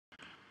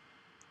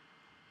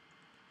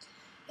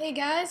Hey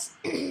guys,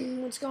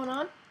 what's going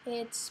on?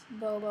 It's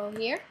Bobo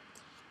here,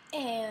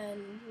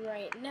 and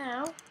right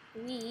now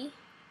we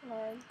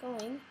are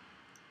going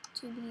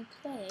to be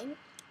playing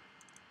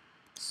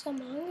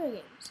some Hunger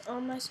Games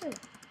on my server.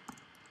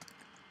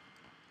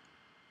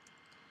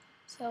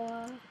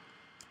 So,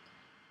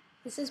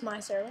 this is my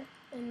server,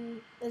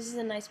 and this is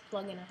a nice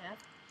plugin I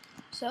have.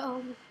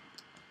 So,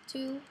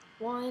 2,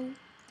 1,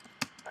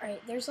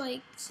 alright, there's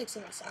like 6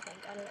 of us, I think,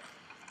 I don't know,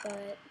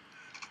 but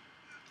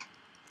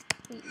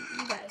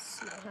you guys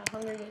know how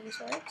Hunger Games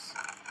works.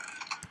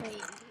 I mean, you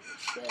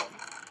should.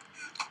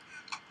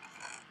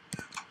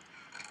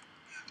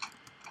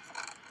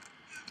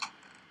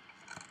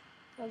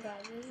 Oh god,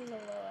 this is a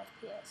low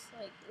FPS,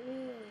 like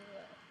really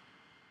low.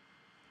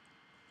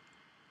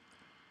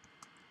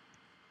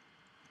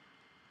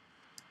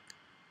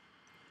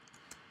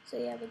 So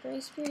yeah, the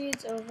grace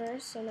period's over,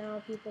 so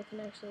now people can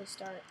actually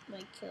start,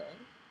 like,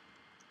 killing.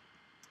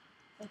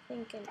 I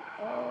think,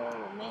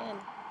 oh man.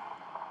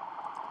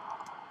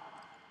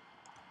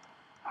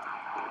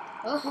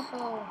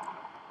 Oh!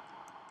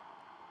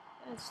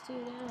 That's 2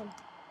 down.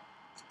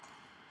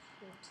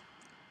 Shoot.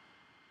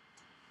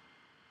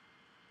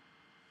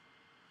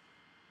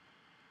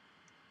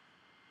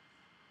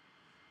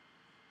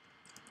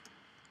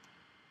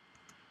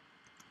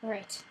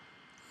 Alright.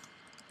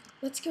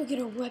 Let's go get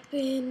a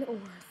weapon, or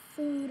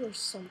food, or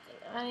something.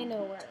 I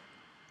know where.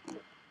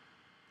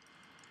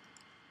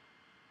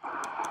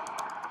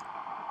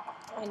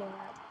 I know where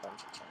a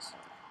bunch of chests are.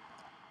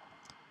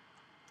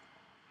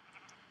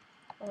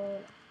 Oh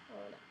no,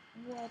 oh no.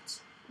 What?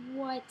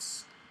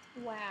 What?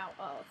 Wow,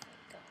 oh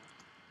thank god.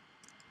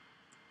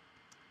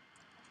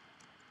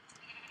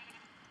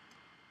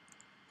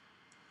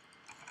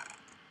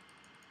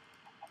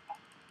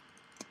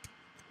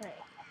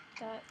 Right,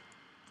 got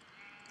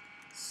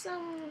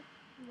some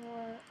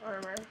more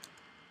armor.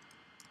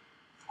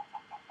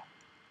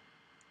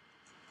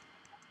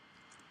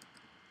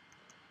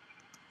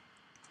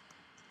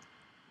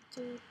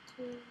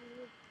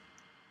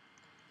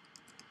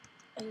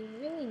 I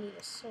really need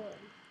a sword.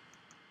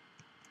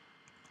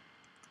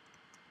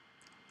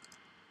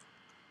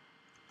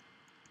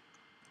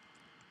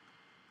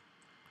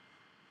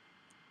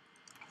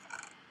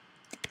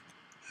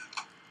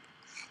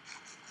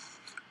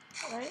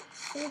 Alright,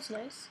 food's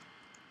nice.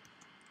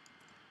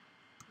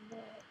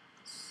 But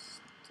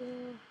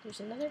still, there's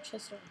another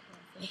chest over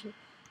here, I think.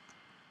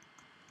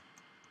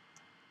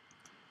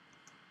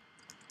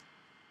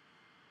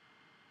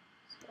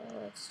 So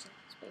let's check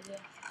this baby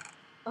out.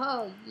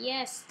 Oh,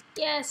 yes,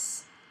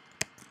 yes!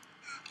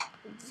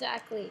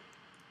 Exactly.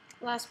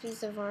 Last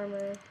piece of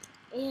armor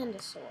and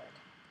a sword.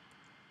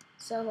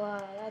 So,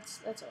 that's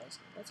always good,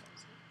 that's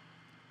always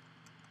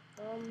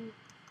good.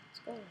 Let's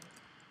go.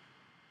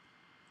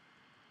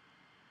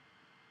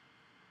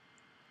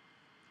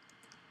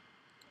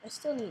 I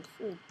still need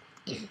food.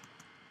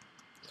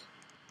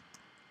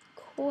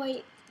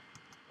 Quite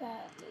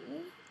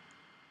badly.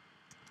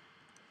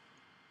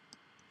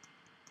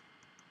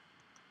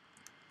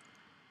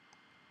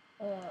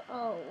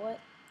 Oh, what?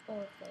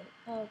 Okay.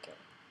 Okay.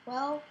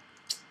 Well,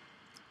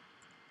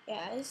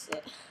 guys,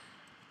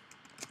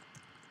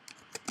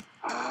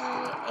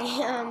 I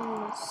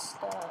am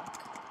stuck.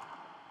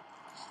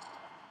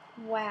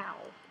 Wow.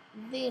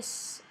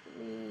 This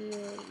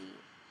really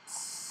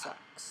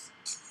sucks.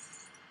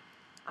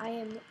 I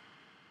am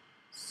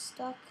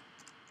stuck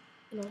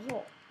in a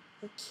hole.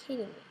 You're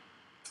kidding me.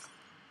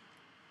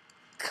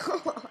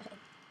 Come on.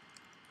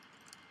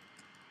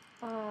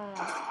 Ah,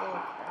 bull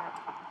crap.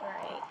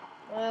 Alright.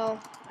 Well,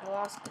 I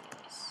lost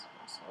anyways.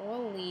 So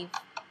we'll leave.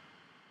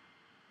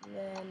 And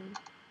then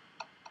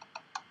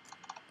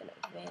I'm gonna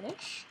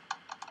vanish.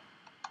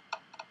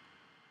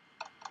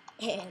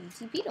 And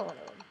TP to one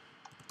of them.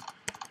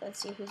 Let's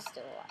see who's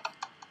still alive.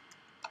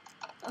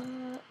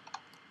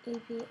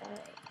 APIN.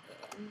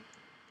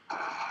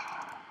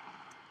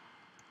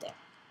 There.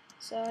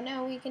 So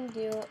now we can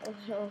do a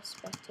little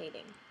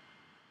spectating.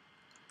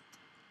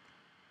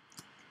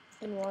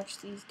 And watch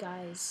these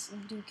guys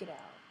duke it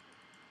out.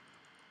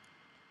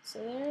 So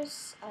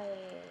there's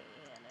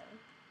Iana,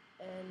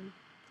 and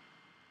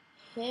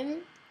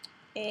him,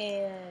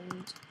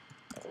 and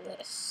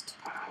List.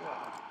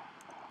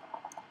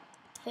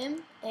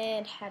 Him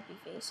and Happy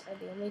Face are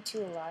the only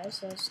 2 alive,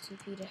 so let's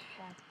TP to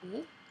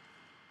Happy.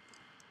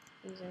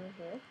 He's over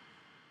here.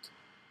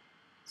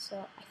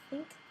 So I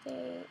think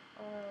they are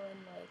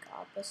on, like,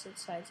 opposite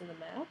sides of the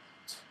map.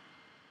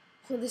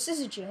 Well, this is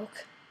a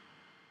joke.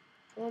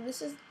 Well,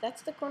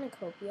 that's the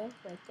cornucopia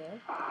right there.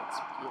 It's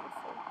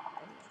beautiful.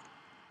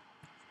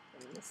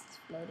 And this is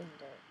floating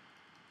dirt.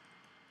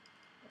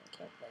 I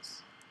can't place.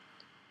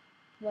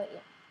 But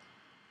yeah.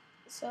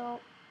 So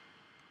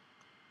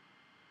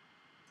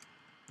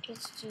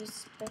let's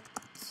just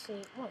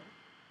spectate one.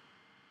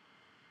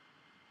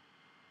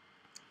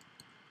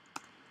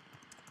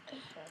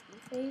 Happy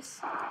Face.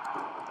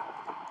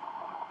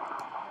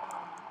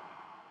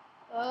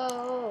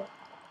 Oh,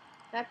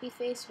 Happy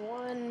Face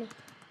won.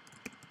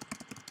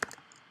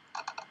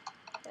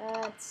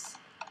 That's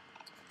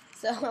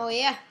so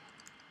yeah.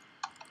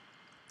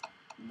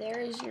 there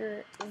is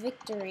your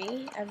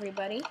victory,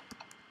 everybody.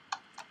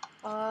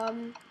 Why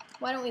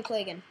don't we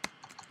play again?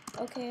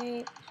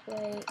 Okay,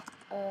 play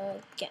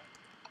again.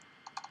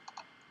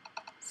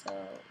 So,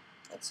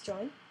 let's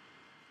join.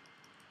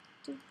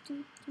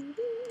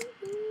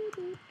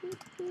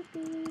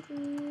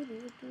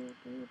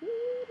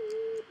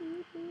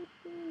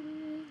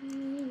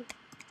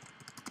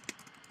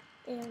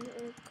 And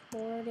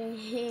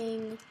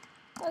recording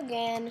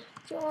again.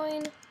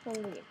 Join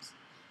Hunger Games.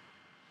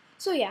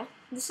 So yeah,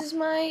 this is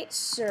my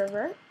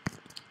server.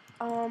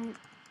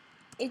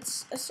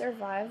 It's a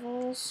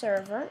survival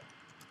server.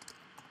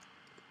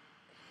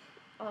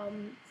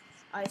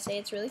 I say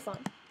it's really fun.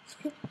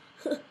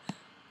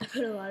 I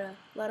put a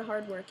lot of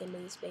hard work into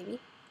this baby.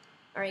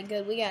 All right,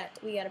 good. We got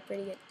a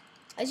pretty good.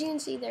 As you can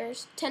see,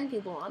 there's 10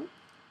 people on.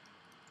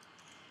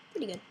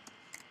 Pretty good.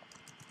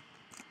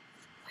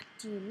 What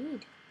do you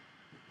need?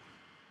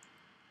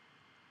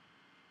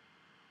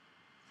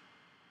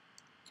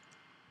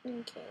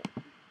 Okay.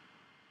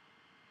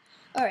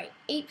 All right,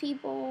 8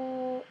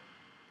 people.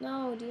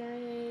 No,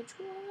 DRH.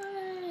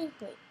 Why?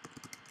 Wait.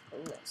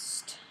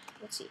 List.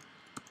 Let's see.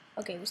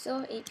 Okay, we still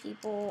have 8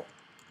 people.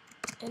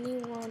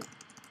 Anyone?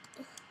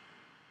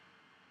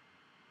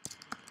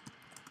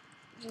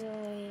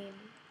 Join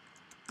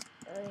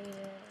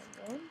arena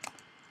 1.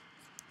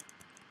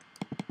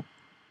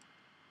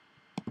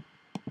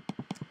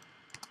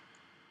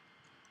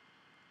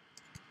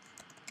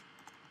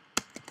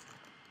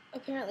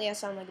 Apparently I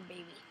sound like a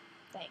baby.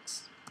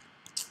 Thanks.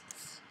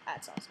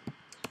 That's awesome.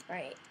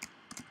 Alright.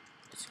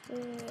 Screw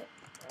it.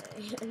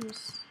 Alright, I'm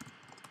just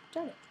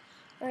done it.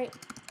 Alright.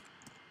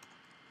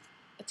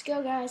 Let's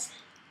go, guys.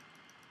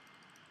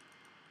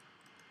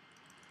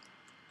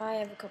 I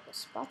have a couple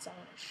spots I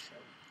want to show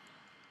you.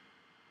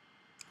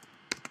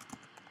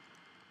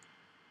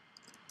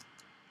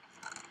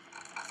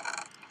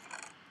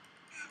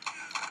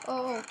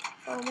 Oh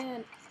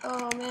man.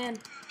 Oh man.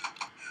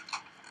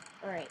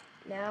 Alright,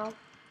 now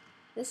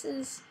this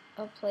is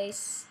a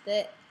place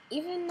that,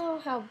 even though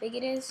how big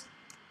it is,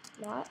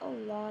 not a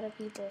lot of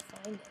people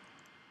find it.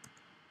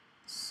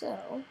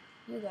 So,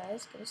 you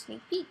guys get a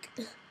sneak peek.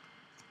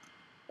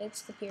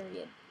 It's the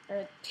pyramid,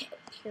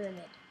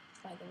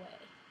 by the way.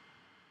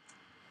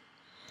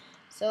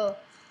 So,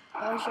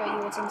 I'll show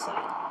you what's inside.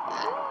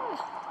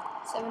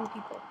 Ah, 7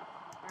 people.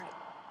 Alright,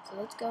 so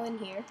let's go in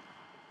here.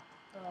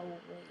 Oh,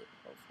 wait,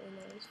 hopefully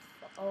there's...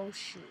 Oh,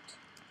 shoot.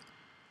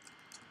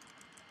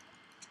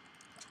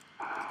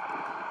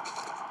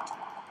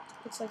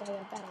 Looks like I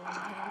got a battle on my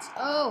hands.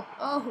 Oh,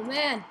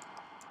 man.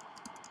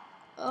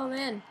 Oh,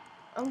 man.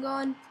 I'm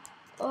going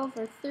 0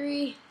 for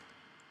 3.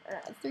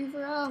 3 for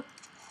 0.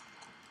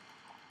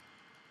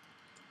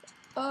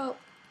 Oh.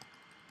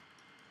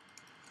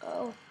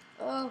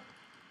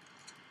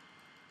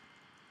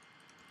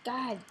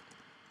 God.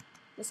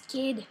 This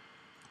kid.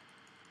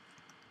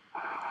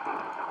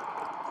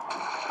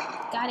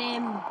 Got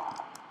him.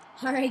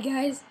 Alright,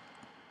 guys.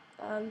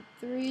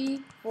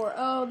 3, 4.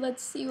 Oh,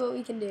 let's see what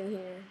we can do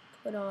here.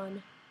 Put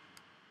on.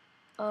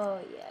 Oh,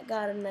 yeah.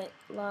 Got a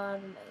lot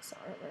of nice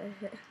armor.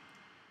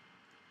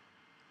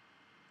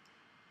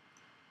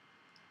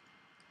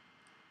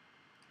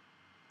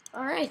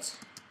 Alright.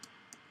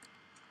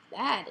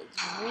 That is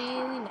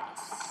really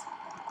nice.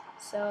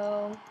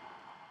 So,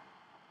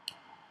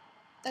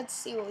 let's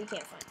see what we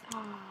can't find.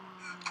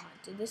 Ah,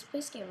 did this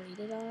place get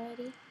raided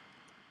already?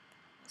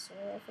 I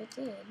swear if it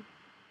did.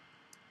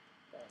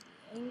 I'd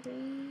be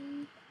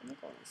angry. I'm going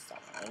to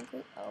stop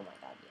angry. Oh my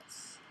god,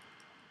 yes.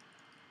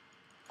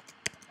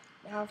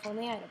 Now if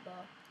only I had a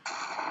bow.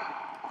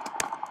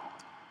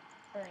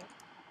 Alright.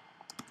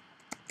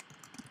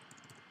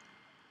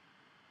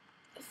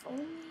 If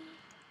only...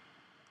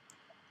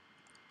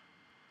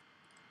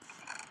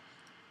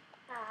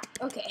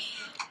 Okay.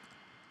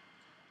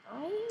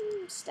 I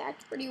am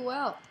stacked pretty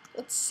well.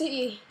 Let's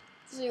see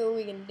what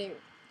we can do.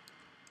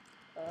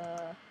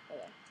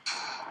 Okay.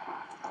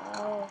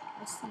 Oh,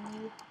 I see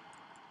you.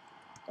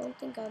 Don't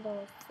think I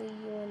don't see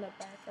you in the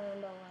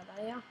background over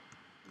there.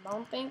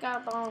 Don't think I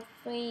don't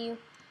see you.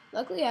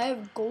 Luckily, I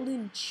have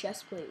golden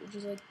chestplate, which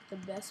is like the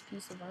best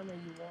piece of armor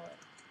you want.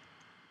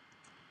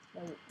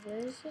 Now, where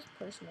is this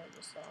person I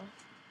just saw?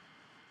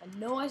 I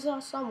know I saw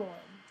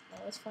someone.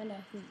 Now let's find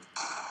out who.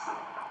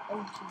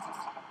 Oh, Jesus.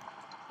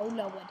 Oh,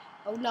 Lord.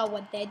 Oh,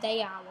 Lord, there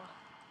they are.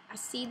 I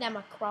see them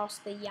across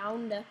the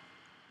yonder.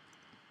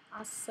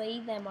 I see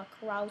them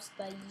across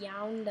the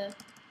yonder.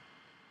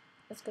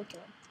 Let's go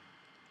kill him.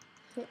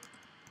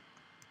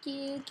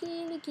 Kill.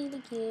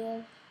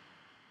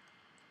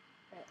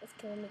 Alright, let's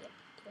kill him again.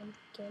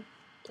 Kill him.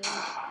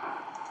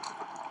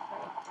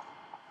 Alright.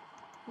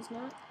 He's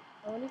not.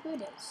 I wonder who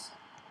it is.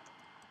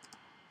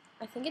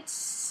 I think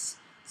it's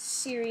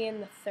Syrian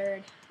the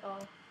Third.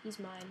 Oh, he's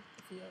mine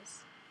if he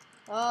is.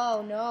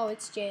 Oh no,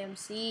 it's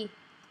JMC.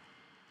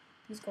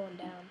 He's going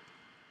down.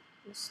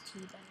 Let's T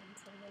down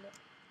for a minute.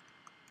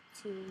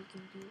 See what we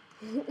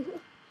can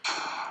do.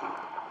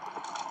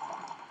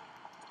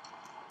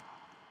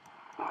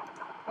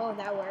 Oh,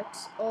 that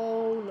works.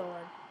 Oh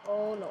lord.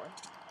 Oh lord.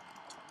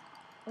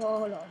 Oh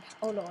lord,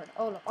 oh lord,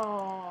 oh lord,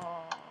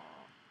 oh.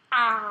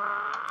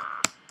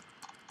 Ah!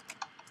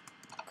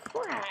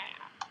 Crap.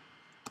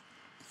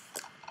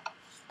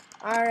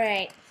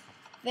 Alright.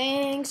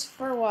 Thanks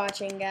for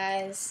watching,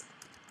 guys.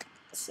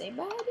 Say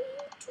bye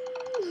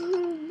to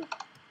YouTube.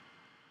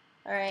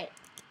 Alright.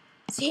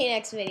 See you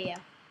next video.